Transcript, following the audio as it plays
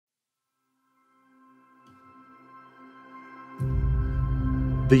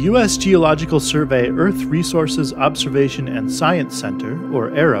The U.S. Geological Survey Earth Resources Observation and Science Center,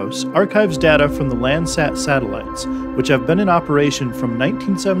 or EROS, archives data from the LandSat satellites, which have been in operation from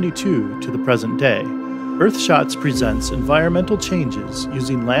 1972 to the present day. EarthShots presents environmental changes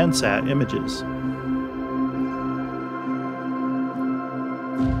using LandSat images.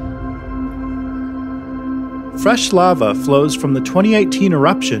 Fresh lava flows from the 2018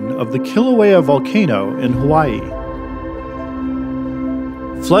 eruption of the Kilauea volcano in Hawaii.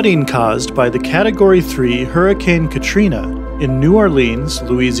 Flooding caused by the Category 3 Hurricane Katrina in New Orleans,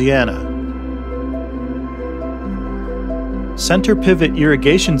 Louisiana. Center pivot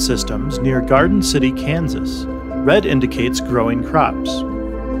irrigation systems near Garden City, Kansas. Red indicates growing crops.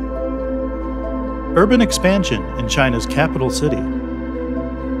 Urban expansion in China's capital city.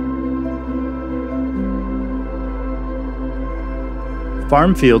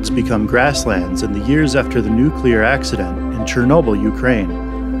 Farm fields become grasslands in the years after the nuclear accident in Chernobyl, Ukraine.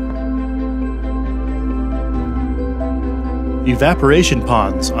 Evaporation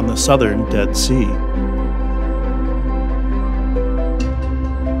ponds on the southern Dead Sea.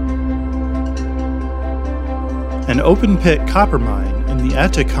 An open-pit copper mine in the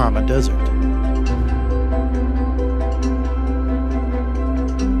Atacama Desert.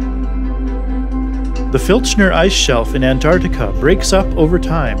 The Filchner ice shelf in Antarctica breaks up over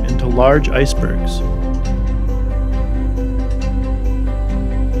time into large icebergs.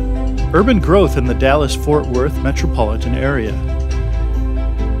 Urban growth in the Dallas-Fort Worth metropolitan area.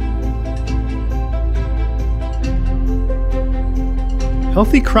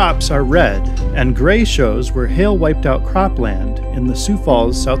 Healthy crops are red, and gray shows where hail wiped out cropland in the Sioux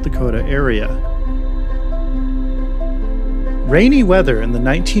Falls, South Dakota area. Rainy weather in the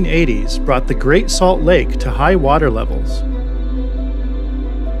 1980s brought the Great Salt Lake to high water levels.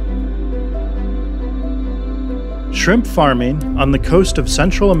 Shrimp farming on the coast of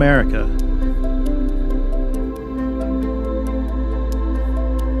Central America.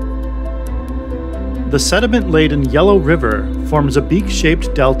 The sediment-laden Yellow River forms a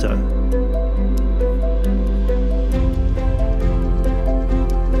beak-shaped delta.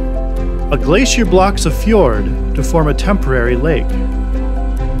 A glacier blocks a fjord to form a temporary lake.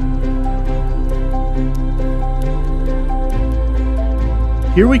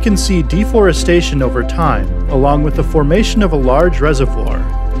 Here we can see deforestation over time, along with the formation of a large reservoir.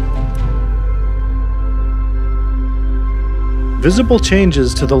 Visible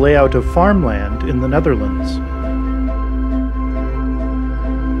changes to the layout of farmland in the Netherlands.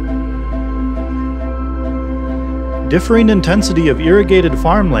 Differing intensity of irrigated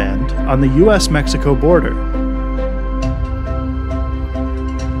farmland on the US-Mexico border.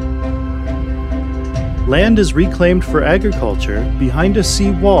 Land is reclaimed for agriculture behind a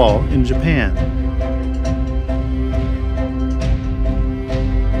sea wall in Japan.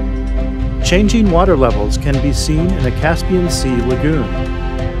 Changing water levels can be seen in a Caspian Sea lagoon.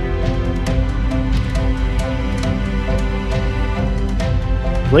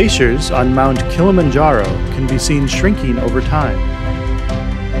 Glaciers on Mount Kilimanjaro can be seen shrinking over time.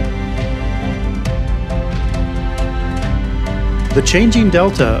 The changing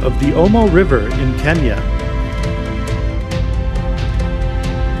delta of the Omo River in Kenya.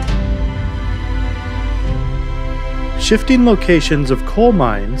 Shifting locations of coal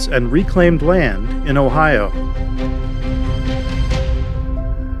mines and reclaimed land in Ohio.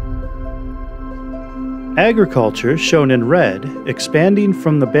 Agriculture, shown in red, expanding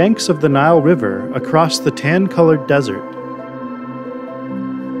from the banks of the Nile River across the tan-colored desert.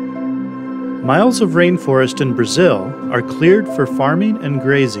 Miles of rainforest in Brazil are cleared for farming and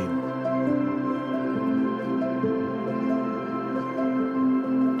grazing.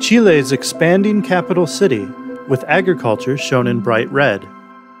 Chile's expanding capital city, with agriculture shown in bright red.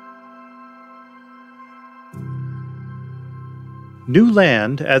 New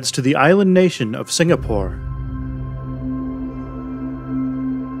land adds to the island nation of Singapore.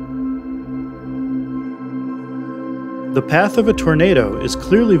 The path of a tornado is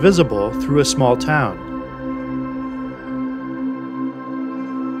clearly visible through a small town.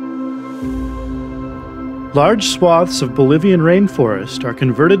 Large swaths of Bolivian rainforest are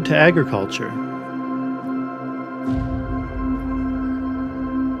converted to agriculture.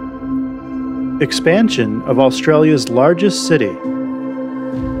 Expansion of Australia's largest city.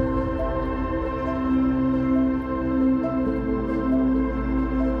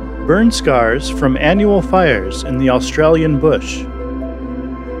 Burn scars from annual fires in the Australian bush.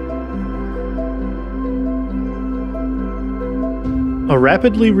 A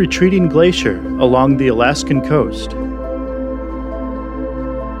rapidly retreating glacier along the Alaskan coast.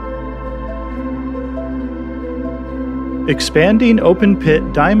 Expanding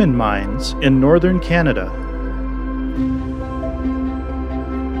open-pit diamond mines in northern Canada.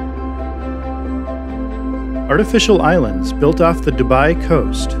 Artificial islands built off the Dubai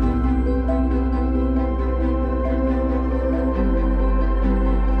coast.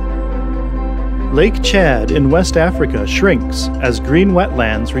 Lake Chad in West Africa shrinks as green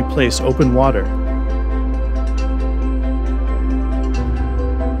wetlands replace open water.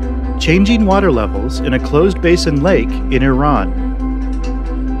 Changing water levels in a closed basin lake in Iran.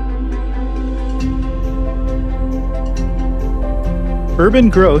 Urban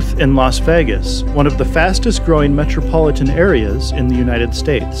growth in Las Vegas, one of the fastest growing metropolitan areas in the United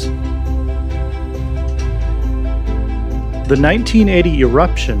States. The 1980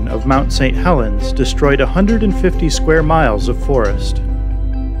 eruption of Mount St. Helens destroyed 150 square miles of forest.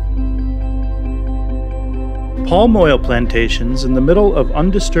 Palm oil plantations in the middle of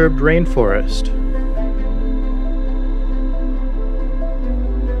undisturbed rainforest.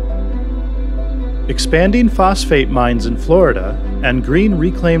 Expanding phosphate mines in Florida and green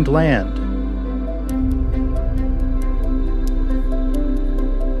reclaimed land.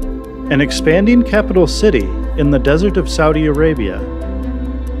 An expanding capital city in the desert of Saudi Arabia.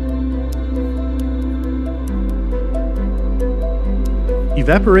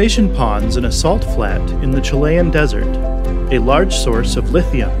 Evaporation ponds in a salt flat in the Chilean desert, a large source of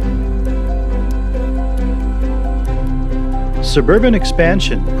lithium. Suburban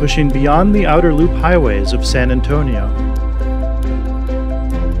expansion pushing beyond the outer loop highways of San Antonio.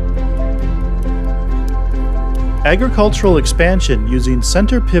 Agricultural expansion using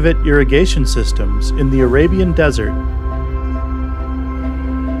center pivot irrigation systems in the Arabian desert.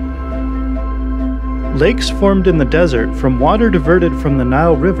 Lakes formed in the desert from water diverted from the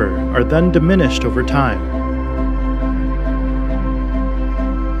Nile River are then diminished over time.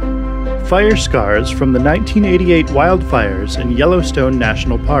 Fire scars from the 1988 wildfires in Yellowstone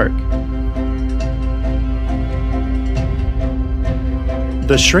National Park.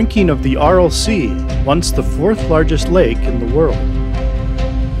 The shrinking of the Aral Sea, once the fourth largest lake in the world.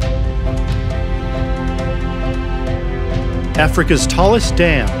 Africa's tallest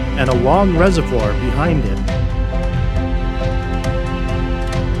dam and a long reservoir behind it.